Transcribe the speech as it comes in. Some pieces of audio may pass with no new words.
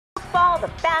football, the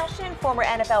fashion, former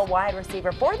NFL wide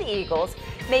receiver for the Eagles,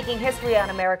 making history on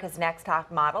America's Next Top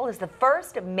Model, is the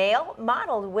first male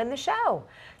model to win the show.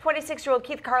 26-year-old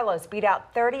Keith Carlos beat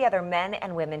out 30 other men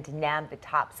and women to nab the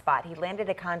top spot. He landed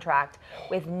a contract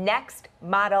with Next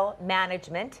Model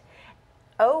Management.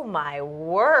 Oh my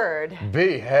word.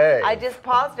 Behave. I just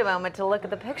paused a moment to look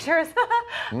at the pictures.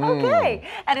 Okay.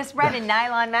 And it's read in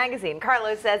Nylon magazine.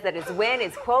 Carlos says that his win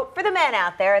is, quote, for the men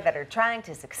out there that are trying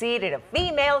to succeed in a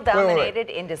female-dominated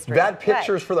industry. That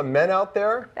picture's for the men out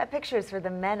there? That picture is for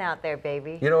the men out there,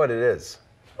 baby. You know what it is?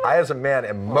 I, as a man,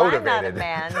 am motivated. I'm not a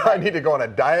man, I need to go on a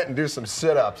diet and do some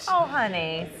sit-ups. Oh,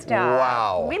 honey, stop.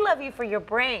 Wow. We love you for your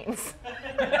brains.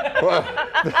 Well,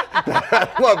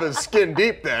 that love is skin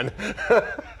deep then.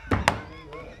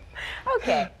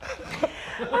 Okay.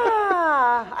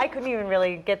 I couldn't even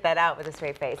really get that out with a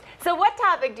straight face. So what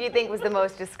topic do you think was the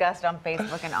most discussed on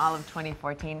Facebook in all of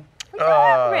 2014? We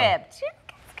got ripped.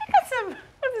 Got some,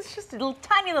 it's just a little,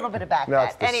 tiny little bit of back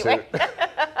fat. Anyway.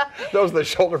 Those are the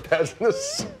shoulder pads in the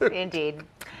suit. Indeed.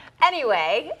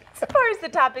 Anyway, as far as the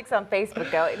topics on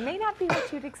Facebook go, it may not be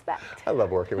what you'd expect. I love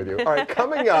working with you. All right,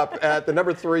 coming up at the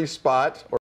number 3 spot.